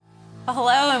Well,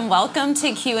 hello and welcome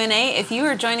to Q&A. If you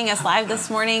are joining us live this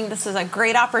morning, this is a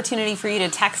great opportunity for you to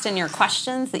text in your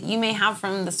questions that you may have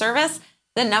from the service.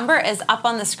 The number is up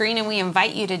on the screen and we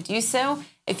invite you to do so.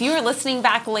 If you are listening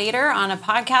back later on a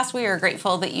podcast, we are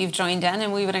grateful that you've joined in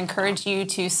and we would encourage you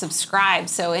to subscribe.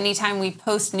 So anytime we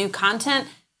post new content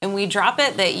and we drop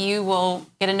it, that you will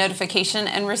get a notification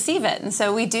and receive it. And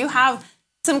so we do have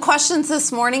some questions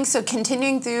this morning. So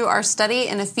continuing through our study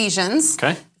in Ephesians.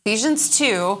 Okay. Ephesians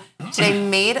 2, today,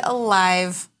 made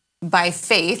alive by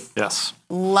faith. Yes.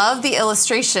 Love the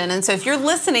illustration. And so if you're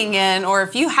listening in, or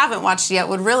if you haven't watched yet,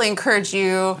 would really encourage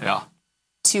you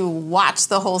to watch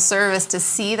the whole service to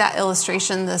see that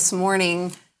illustration this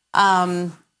morning.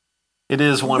 It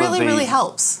is one of the... really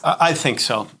helps. I think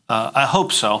so. I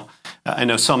hope so. I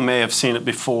know some may have seen it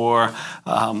before,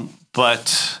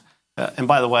 but... and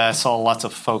by the way, I saw lots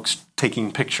of folks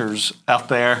taking pictures out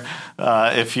there.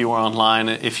 If you were online,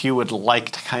 if you would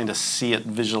like to kind of see it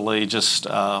visually, just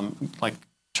like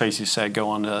Tracy said, go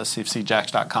on to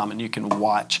cfcjax.com and you can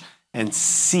watch and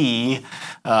see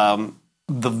the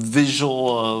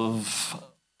visual of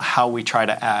how we try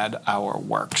to add our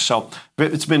work. So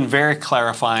it's been very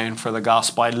clarifying for the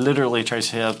gospel. I literally,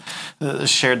 Tracy, have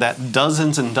shared that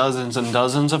dozens and dozens and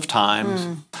dozens of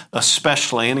times,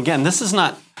 especially. And again, this is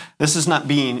not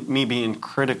me being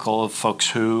critical of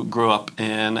folks who grew up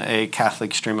in a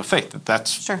Catholic stream of faith.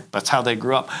 That's how they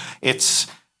grew up. It's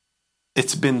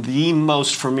been the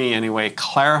most, for me anyway,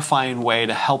 clarifying way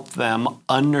to help them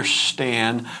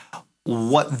understand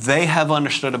what they have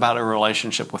understood about a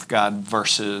relationship with God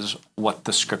versus what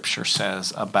the Scripture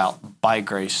says about by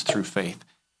grace through faith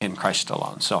in Christ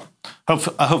alone. So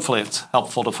hopefully it's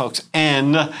helpful to folks,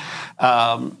 and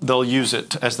they'll use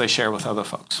it as they share with other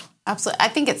folks. Absolutely. I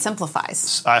think it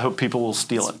simplifies. I hope people will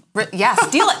steal it. Yeah,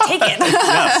 steal it. Take it.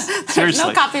 Yes, seriously.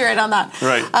 No copyright on that.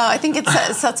 Right. I think it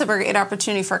sets up a great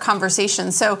opportunity for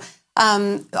conversation. So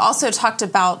also talked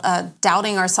about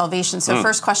doubting our salvation. So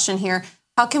first question here,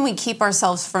 how can we keep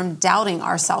ourselves from doubting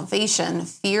our salvation?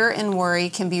 Fear and worry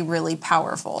can be really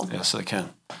powerful. Yes, they can.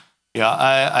 Yeah,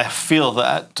 I feel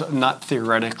that, not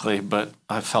theoretically, but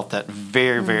I felt that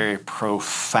very, very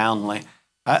profoundly.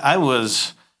 I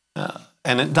was...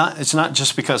 and it's not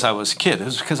just because I was a kid. It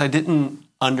was because I didn't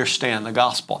understand the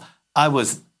gospel. I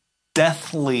was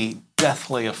deathly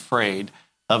afraid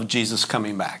of Jesus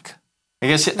coming back. I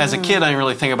guess as a kid, I didn't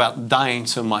really think about dying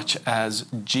so much as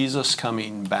Jesus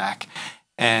coming back,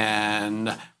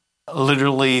 and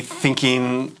literally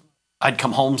thinking I'd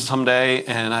come home someday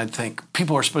and I'd think,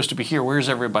 people are supposed to be here. Where's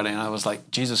everybody? And I was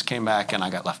like, Jesus came back and I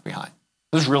got left behind.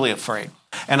 I was really afraid.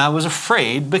 And I was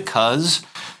afraid because...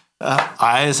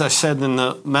 as I said in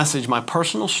the message, my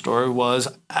personal story was,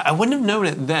 I wouldn't have known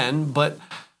it then, but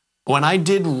when I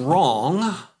did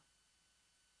wrong,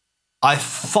 I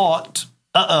thought,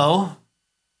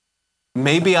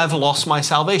 maybe I've lost my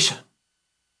salvation.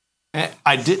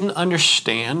 I didn't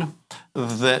understand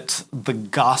that the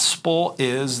gospel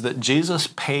is that Jesus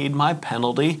paid my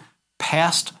penalty,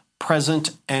 past,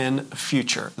 present, and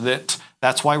future.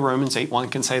 That's why Romans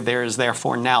 8:1 can say, there is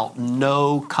therefore now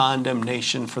no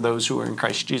condemnation for those who are in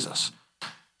Christ Jesus.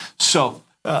 So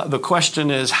the question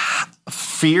is,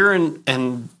 fear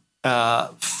and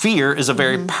fear is a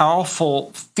very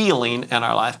powerful feeling in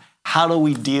our life. How do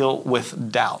we deal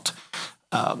with doubt?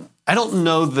 I don't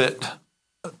know that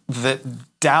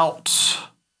doubt,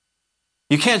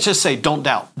 you can't just say, don't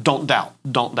doubt.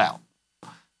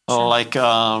 Sure. Like,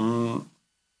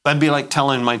 that'd be like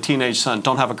telling my teenage son,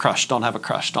 don't have a crush on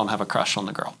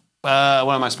the girl.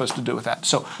 What am I supposed to do with that?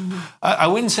 So I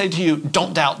wouldn't say to you,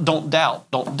 don't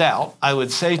doubt. I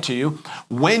would say to you,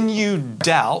 when you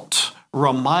doubt,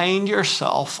 remind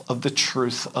yourself of the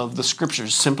truth of the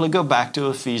Scriptures. Simply go back to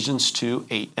Ephesians 2,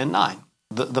 8, and 9,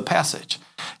 the passage,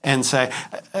 and say,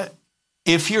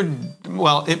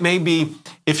 it may be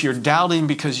if you're doubting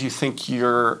because you think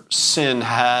your sin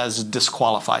has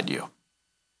disqualified you.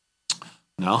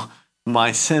 No,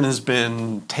 my sin has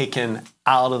been taken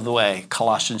out of the way.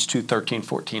 Colossians 2, 13,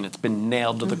 14. It's been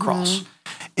nailed to the cross.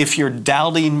 If you're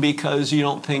doubting because you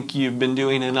don't think you've been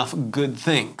doing enough good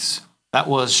things, that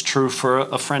was true for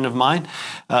a friend of mine.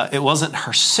 It wasn't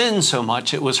her sin so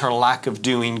much, it was her lack of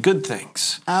doing good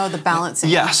things. Oh, the balancing.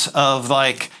 Yes, of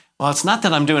like, well, it's not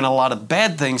that I'm doing a lot of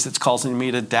bad things that's causing me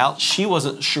to doubt. She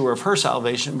wasn't sure of her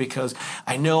salvation because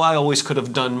I know I always could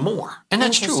have done more. And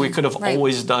that's true. We could have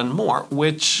always done more,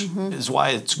 which is why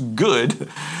it's good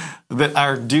that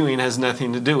our doing has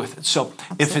nothing to do with it. So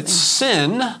if it's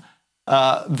sin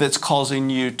that's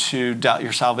causing you to doubt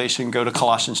your salvation, go to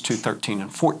Colossians 2, 13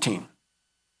 and 14.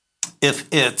 If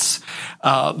it's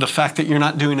the fact that you're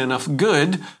not doing enough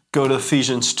good go to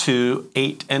Ephesians 2,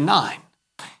 8 and 9.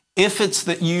 If it's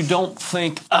that you don't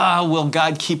think, will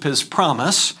God keep his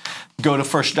promise, go to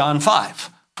 1 John 5.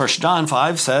 1 John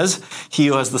 5 says, he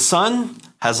who has the Son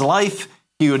has life.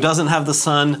 He who doesn't have the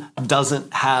Son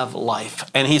doesn't have life.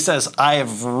 And he says, I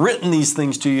have written these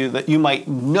things to you that you might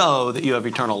know that you have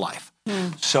eternal life.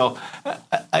 So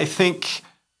I think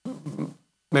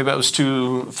maybe that was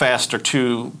too fast or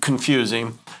too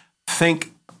confusing.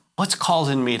 Think, what's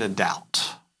causing me to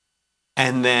doubt?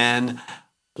 And then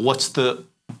what's the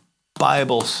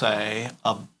Bible say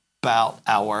about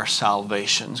our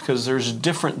salvations? Because there's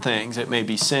different things. It may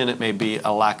be sin. It may be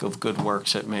a lack of good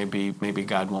works. It may be maybe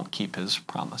God won't keep his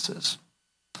promises.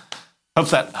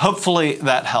 Hopefully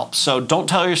that helps. So don't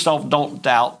tell yourself, don't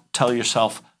doubt. Tell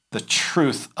yourself the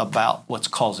truth about what's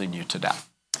causing you to doubt.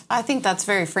 I think that's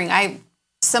very freeing.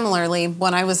 Similarly,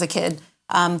 when I was a kid,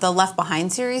 the Left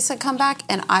Behind series had come back,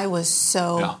 and I was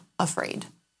so afraid.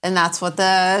 And that's what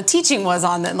the teaching was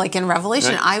on, like in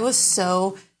Revelation. Right. I was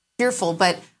so fearful,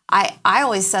 but I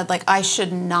always said, like, I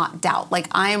should not doubt. Like,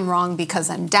 I am wrong because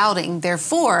I'm doubting.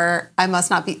 Therefore, I must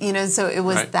not be, so it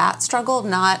was that struggle,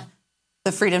 not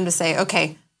the freedom to say,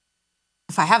 okay,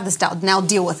 if I have this doubt, now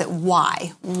deal with it.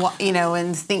 Why?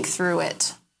 And think through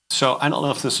it. So I don't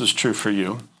know if this is true for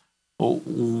you.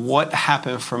 What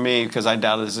happened for me, because I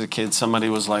doubted as a kid, somebody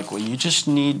was like, well, you just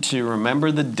need to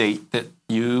remember the date that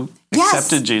you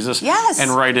accepted Jesus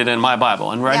and write it in my Bible.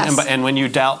 And and when you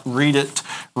doubt, read it.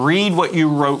 Read what you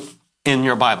wrote in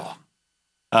your Bible.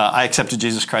 I accepted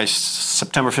Jesus Christ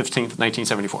September 15th,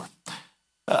 1974.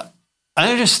 I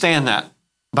understand that,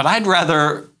 but I'd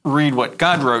rather read what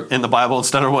God wrote in the Bible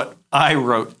instead of what I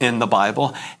wrote in the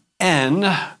Bible. And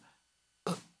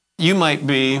you might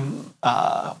be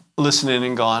listening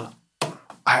and going,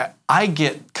 I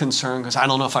get concerned because I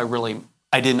don't know if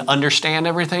I didn't understand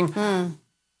everything.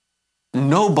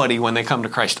 Nobody, when they come to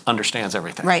Christ, understands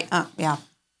everything. Right, yeah.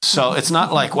 So it's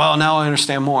not like, well, now I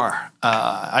understand more.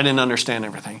 I didn't understand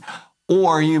everything.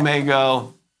 Or you may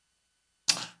go,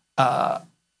 I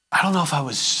don't know if I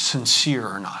was sincere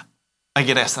or not. I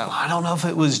get asked that. I don't know if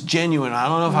it was genuine. I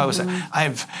don't know if I was.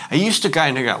 I used to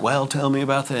kind of go, well, tell me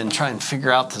about that and try and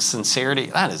figure out the sincerity.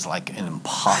 That is like an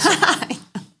impossible.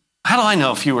 How do I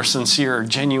know if you were sincere or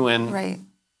genuine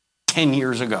 10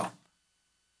 years ago?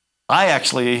 I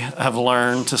actually have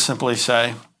learned to simply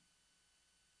say,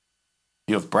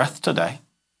 you have breath today,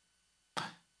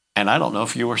 and I don't know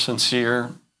if you were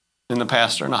sincere in the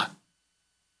past or not.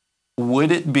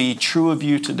 Would it be true of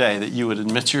you today that you would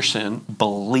admit your sin,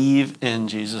 believe in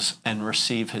Jesus, and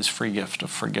receive his free gift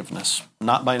of forgiveness?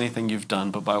 Not by anything you've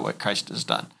done, but by what Christ has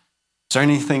done. Is there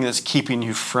anything that's keeping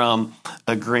you from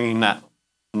agreeing that?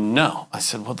 No. I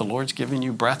said, well, the Lord's given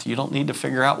you breath. You don't need to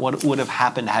figure out what would have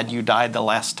happened had you died the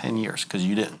last 10 years, because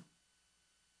you didn't.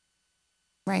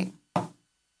 Right.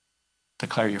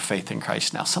 Declare your faith in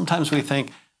Christ now. Sometimes we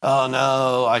think, oh,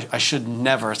 no, I should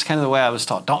never. It's kind of the way I was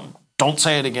taught. Don't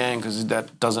say it again, because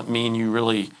that doesn't mean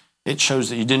it shows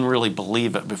that you didn't really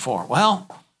believe it before. Well,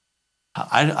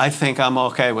 I think I'm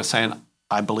okay with saying,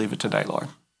 I believe it today, Lord.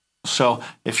 So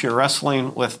if you're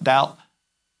wrestling with doubt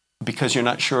because you're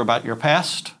not sure about your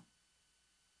past,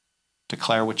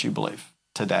 declare what you believe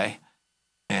today,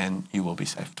 and you will be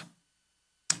saved.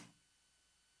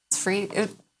 It's free.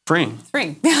 Freeing. It's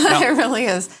free. It really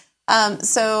is.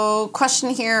 So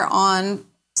question here on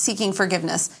seeking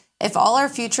forgiveness. If all our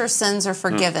future sins are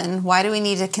forgiven, why do we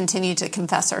need to continue to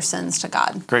confess our sins to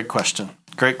God? Great question.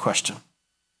 Great question.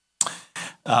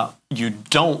 You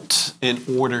don't in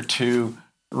order to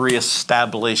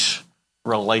reestablish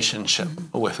relationship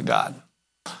with God.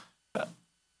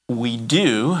 We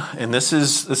do, and this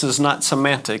is not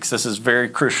semantics, this is very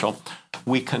crucial.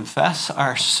 We confess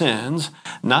our sins,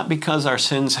 not because our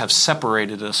sins have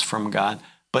separated us from God,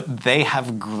 but they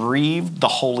have grieved the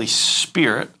Holy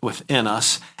Spirit within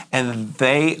us, and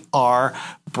they are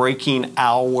breaking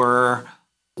our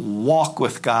walk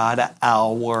with God,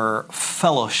 our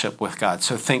fellowship with God.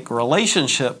 So think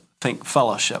relationship, think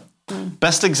fellowship.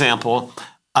 Best example,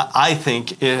 I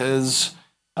think, is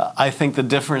the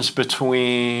difference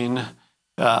between,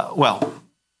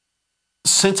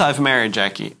 since I've married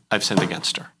Jackie, I've sinned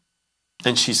against her,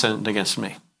 and she sinned against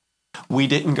me. We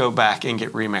didn't go back and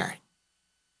get remarried.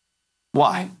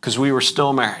 Why? Because we were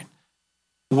still married.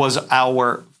 Was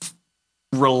our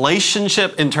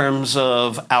relationship in terms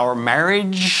of our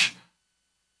marriage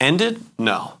ended?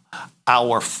 No.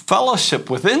 Our fellowship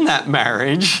within that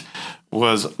marriage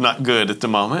was not good at the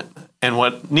moment. And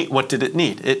what did it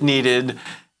need? It needed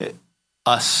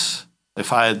us,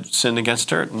 if I had sinned against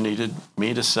her, it needed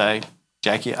me to say,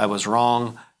 Jackie, I was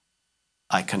wrong.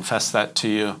 I confess that to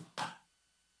you.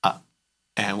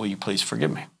 and will you please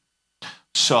forgive me?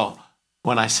 So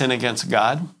when I sin against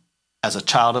God, as a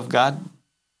child of God,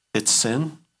 it's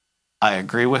sin. I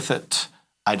agree with it.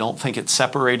 I don't think it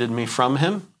separated me from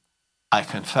him. I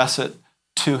confess it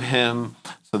to him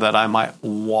so that I might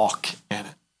walk in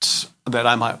it, that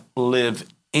I might live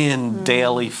in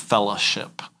daily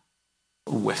fellowship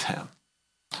with him.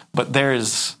 But there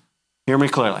is, hear me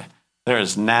clearly, there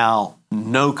is now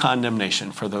no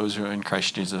condemnation for those who are in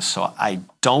Christ Jesus. So I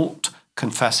don't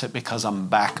confess it because I'm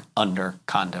back under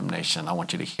condemnation. I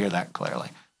want you to hear that clearly.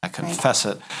 I confess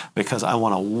it because I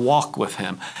want to walk with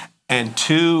him. And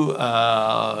to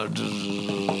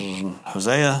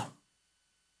Hosea,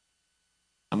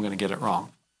 I'm going to get it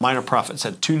wrong. Minor prophet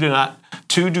said, two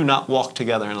do not walk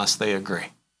together unless they agree.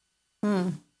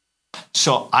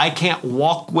 So I can't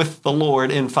walk with the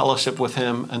Lord in fellowship with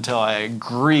him until I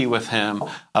agree with him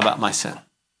about my sin.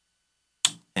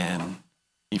 And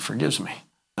he forgives me,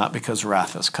 not because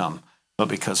wrath has come, but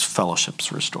because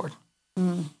fellowship's restored.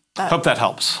 Hope that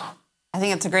helps. I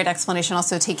think it's a great explanation.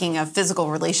 Also, taking a physical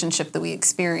relationship that we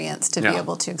experience to be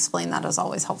able to explain that is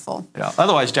always helpful. Yeah.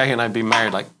 Otherwise, Jackie and I'd be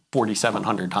married like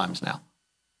 4,700 times now.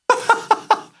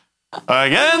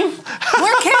 Again?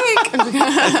 More cake!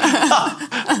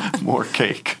 More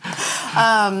cake.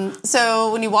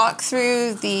 So when you walk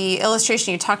through the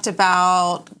illustration, you talked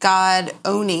about God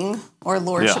owning or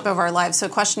lordship of our lives. So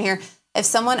question here, if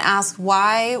someone asks,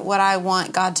 why would I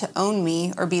want God to own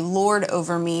me or be Lord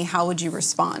over me, how would you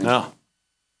respond? No.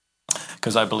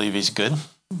 Because I believe he's good.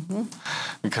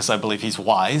 Because I believe he's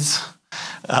wise.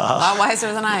 A lot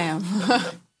wiser than I am.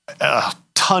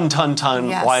 Ton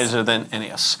wiser than any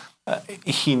of us.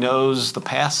 He knows the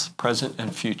past, present,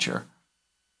 and future.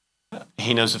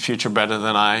 He knows the future better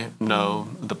than I know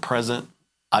the present.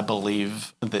 I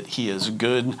believe that he is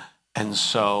good. And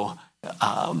so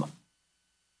I'm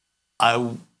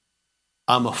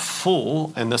a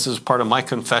fool, and this is part of my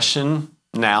confession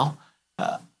now.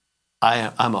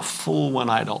 I'm a fool when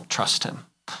I don't trust him.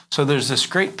 So there's this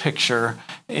great picture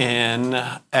in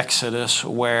Exodus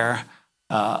where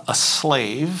a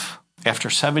slave, after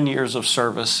 7 years of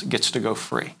service, gets to go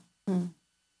free.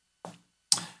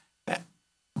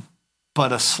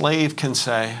 But a slave can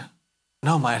say,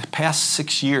 no, my past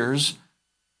 6 years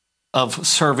of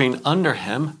serving under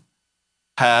him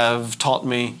have taught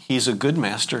me he's a good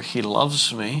master, he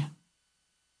loves me.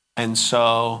 And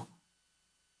so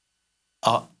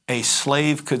a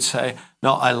slave could say,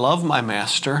 no, I love my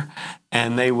master,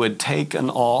 and they would take an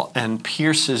awl and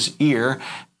pierce his ear,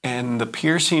 and the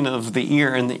piercing of the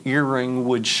ear and the earring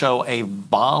would show a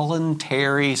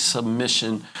voluntary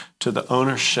submission to the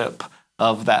ownership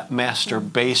of that master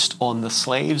based on the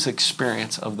slave's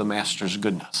experience of the master's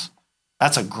goodness.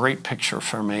 That's a great picture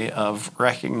for me of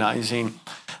recognizing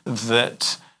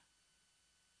that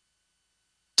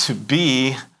to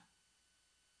be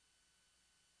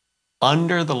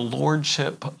under the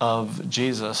lordship of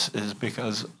Jesus is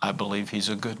because I believe he's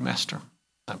a good master.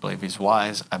 I believe he's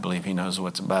wise. I believe he knows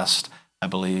what's best. I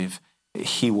believe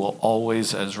he will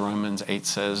always, as Romans 8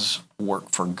 says, work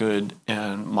for good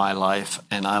in my life.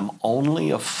 And I'm only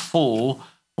a fool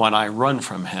when I run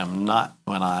from him, not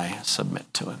when I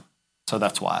submit to him. So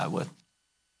that's why I would.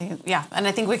 Yeah, and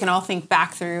I think we can all think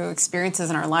back through experiences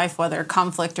in our life, whether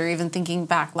conflict or even thinking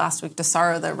back last week to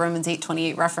sorrow, that Romans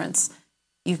 8:28 reference.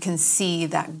 You can see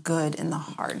that good in the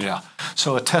heart. Yeah.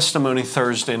 So a testimony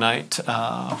Thursday night,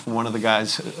 one of the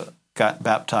guys got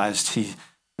baptized. He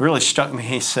really struck me.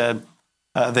 He said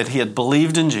that he had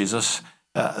believed in Jesus,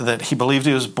 that he believed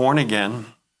he was born again,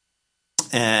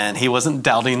 and he wasn't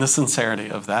doubting the sincerity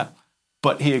of that,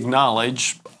 but he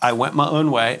acknowledged, I went my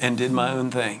own way and did my own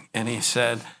thing. And he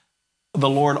said, the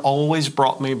Lord always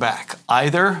brought me back,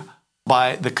 either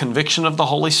by the conviction of the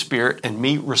Holy Spirit and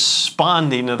me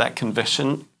responding to that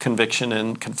conviction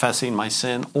and confessing my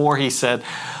sin, or he said,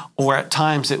 or at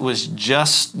times it was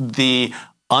just the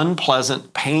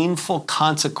unpleasant, painful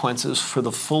consequences for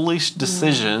the foolish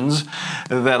decisions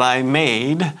that I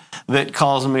made that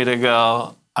caused me to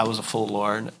go, I was a fool,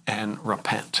 Lord, and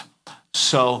repent.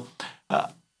 So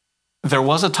there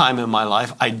was a time in my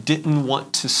life I didn't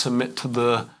want to submit to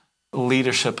the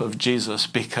leadership of Jesus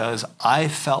because I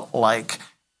felt like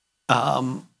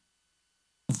the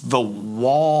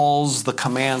walls, the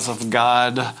commands of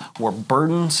God were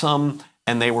burdensome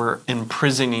and they were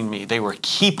imprisoning me. They were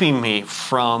keeping me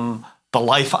from the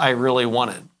life I really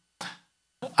wanted.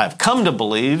 I've come to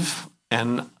believe,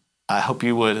 and I hope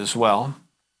you would as well,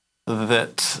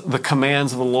 that the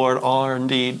commands of the Lord are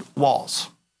indeed walls.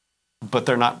 But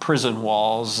they're not prison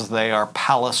walls. They are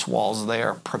palace walls. They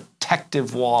are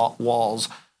protective walls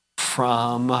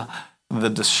from the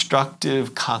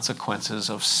destructive consequences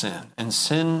of sin. And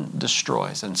sin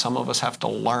destroys, and some of us have to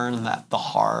learn that the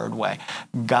hard way.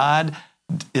 God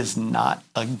is not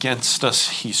against us.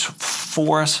 He's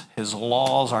for us. His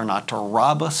laws are not to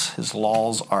rob us. His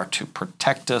laws are to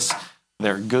protect us.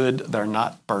 They're good. They're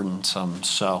not burdensome.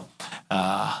 So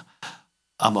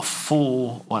I'm a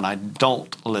fool when I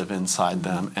don't live inside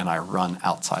them and I run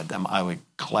outside them. I would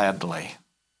gladly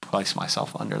place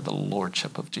myself under the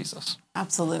lordship of Jesus.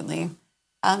 Absolutely.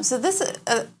 So this is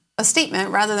a statement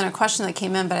rather than a question that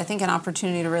came in, but I think an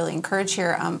opportunity to really encourage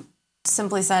here.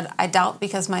 Simply said, I doubt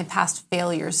because my past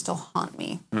failures still haunt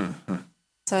me. Mm-hmm.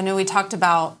 So I know we talked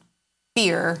about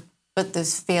fear, but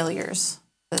those failures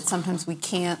that sometimes we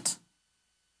can't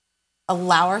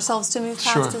allow ourselves to move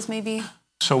past as maybe.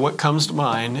 So what comes to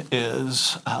mind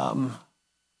is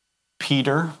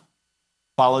Peter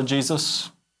followed Jesus,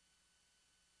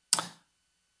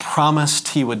 promised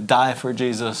he would die for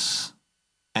Jesus,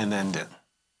 and then didn't.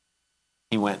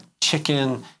 He went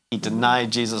chicken. He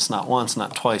denied Jesus not once,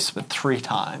 not twice, but 3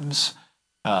 times.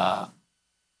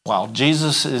 While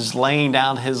Jesus is laying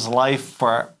down his life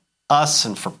for us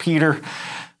and for Peter,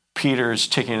 Peter is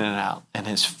chickening out, and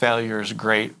his failure is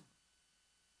great.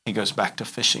 He goes back to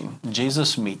fishing.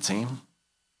 Jesus meets him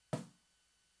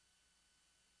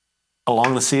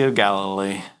along the Sea of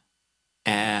Galilee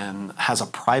and has a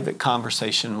private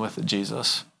conversation with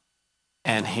Jesus.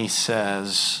 And he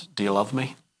says, "Do you love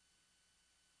me?"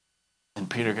 And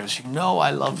Peter goes, "You know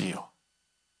I love you.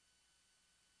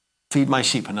 Feed my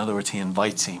sheep." In other words, he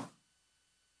invites him.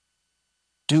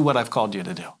 Do what I've called you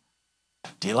to do.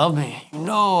 Do you love me? You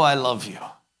know I love you.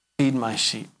 Feed my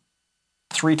sheep.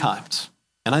 3 times.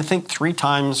 And I think 3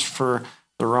 times for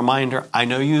the reminder, I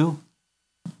know you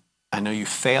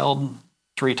failed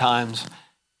 3 times,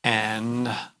 and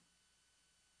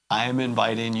I am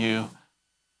inviting you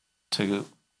to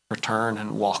return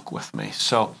and walk with me.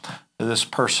 So this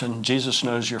person, Jesus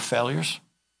knows your failures.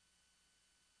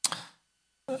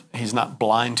 He's not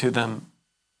blind to them.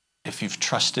 If you've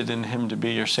trusted in him to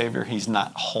be your Savior, he's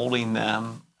not holding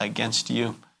them against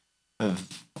you.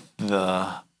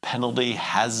 The penalty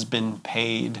has been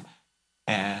paid,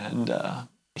 and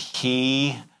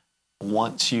he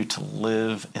wants you to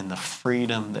live in the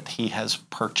freedom that he has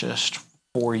purchased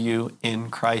for you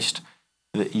in Christ,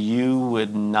 that you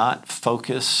would not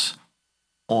focus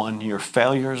on your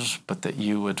failures, but that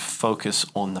you would focus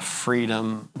on the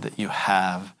freedom that you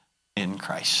have in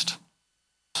Christ.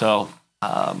 So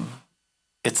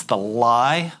it's the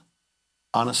lie,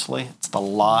 honestly, it's the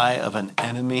lie of an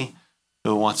enemy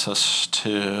who wants us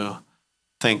to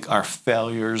think our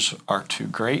failures are too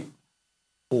great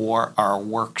or our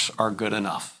works are good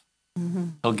enough. Mm-hmm.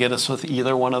 He'll get us with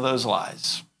either one of those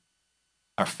lies.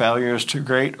 Our failure is too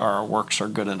great or our works are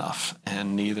good enough,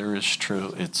 and neither is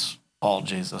true. It's all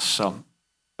Jesus. So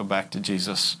go back to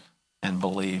Jesus and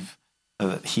believe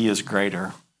that he is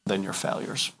greater than your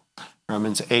failures.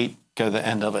 Romans 8, go to the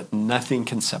end of it. Nothing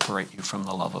can separate you from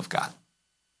the love of God.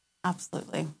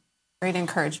 Absolutely. Great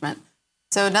encouragement.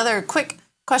 So another quick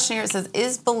question here. It says,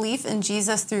 is belief in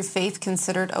Jesus through faith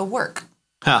considered a work?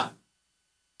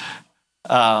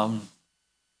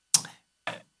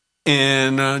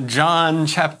 In John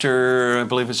chapter, I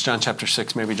believe it's John chapter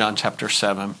 6, maybe John chapter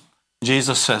 7,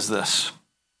 Jesus says this: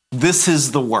 "This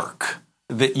is the work,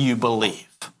 that you believe."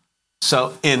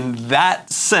 So in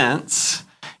that sense,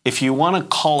 if you want to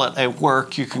call it a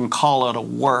work, you can call it a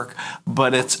work,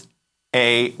 but it's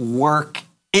a work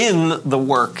in the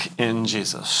work in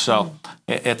Jesus. So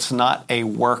it's not a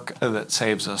work that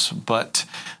saves us, but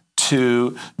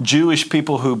to Jewish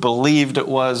people who believed it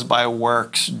was by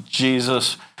works,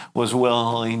 Jesus was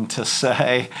willing to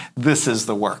say, this is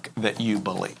the work that you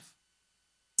believe.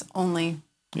 It's only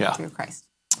through Christ.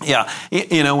 Yeah.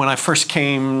 You know, when I first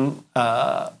came,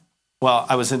 I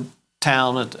was in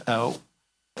town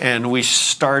and we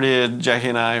started, Jackie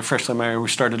and I, freshly married, we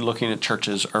started looking at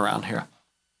churches around here.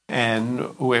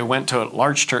 And we went to a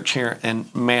large church here in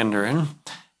Mandarin.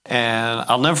 And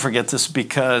I'll never forget this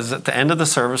because at the end of the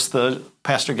service, the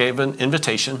pastor gave an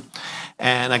invitation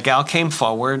and a gal came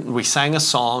forward and we sang a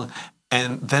song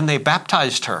and then they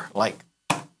baptized her.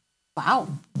 Wow.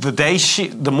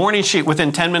 The morning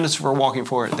within 10 minutes of her walking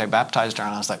forward, they baptized her.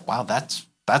 And I was like, wow, that's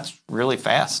really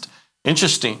fast.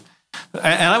 Interesting.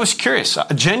 And I was curious,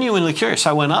 genuinely curious.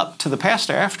 I went up to the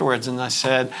pastor afterwards and I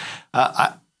said,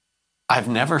 I've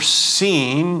never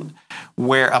seen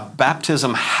where a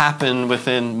baptism happened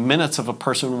within minutes of a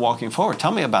person walking forward.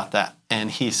 Tell me about that.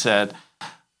 And he said,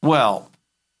 well,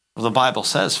 the Bible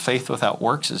says faith without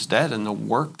works is dead, and the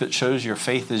work that shows your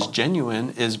faith is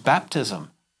genuine is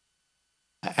baptism.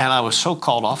 And I was so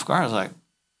called off guard. I was like,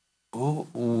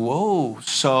 Whoa.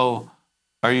 So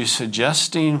are you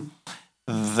suggesting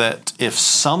that if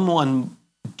someone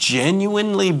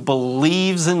genuinely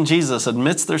believes in Jesus,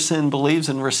 admits their sin, believes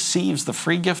and receives the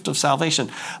free gift of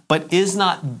salvation, but is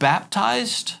not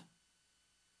baptized,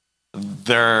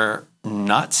 they're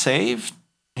not saved?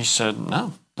 He said,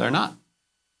 no, they're not.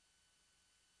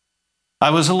 I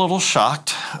was a little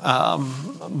shocked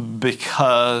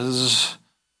because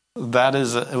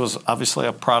it was obviously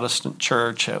a Protestant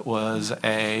church. It was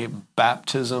a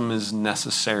baptism is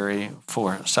necessary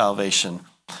for salvation.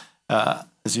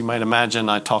 As you might imagine,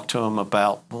 I talked to him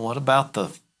about, well, what about the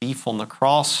thief on the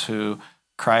cross who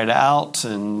cried out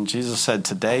and Jesus said,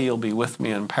 today you'll be with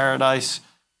me in paradise.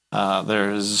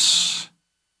 There's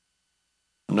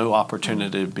no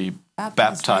opportunity to be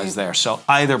baptized there. So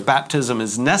either baptism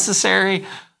is necessary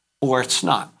or it's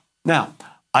not. Now,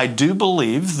 I do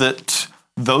believe that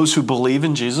those who believe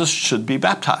in Jesus should be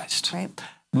baptized. Right.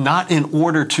 Not in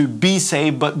order to be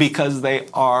saved, but because they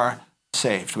are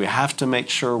saved. We have to make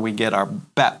sure we get our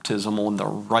baptism on the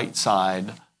right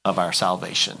side of our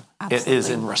salvation. Absolutely. It is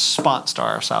in response to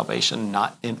our salvation,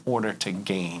 not in order to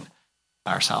gain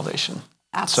our salvation.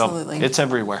 Absolutely. So it's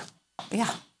everywhere.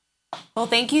 Yeah. Well,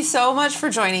 thank you so much for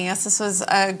joining us. This was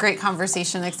a great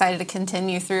conversation. Excited to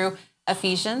continue through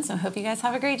Ephesians. I hope you guys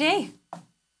have a great day.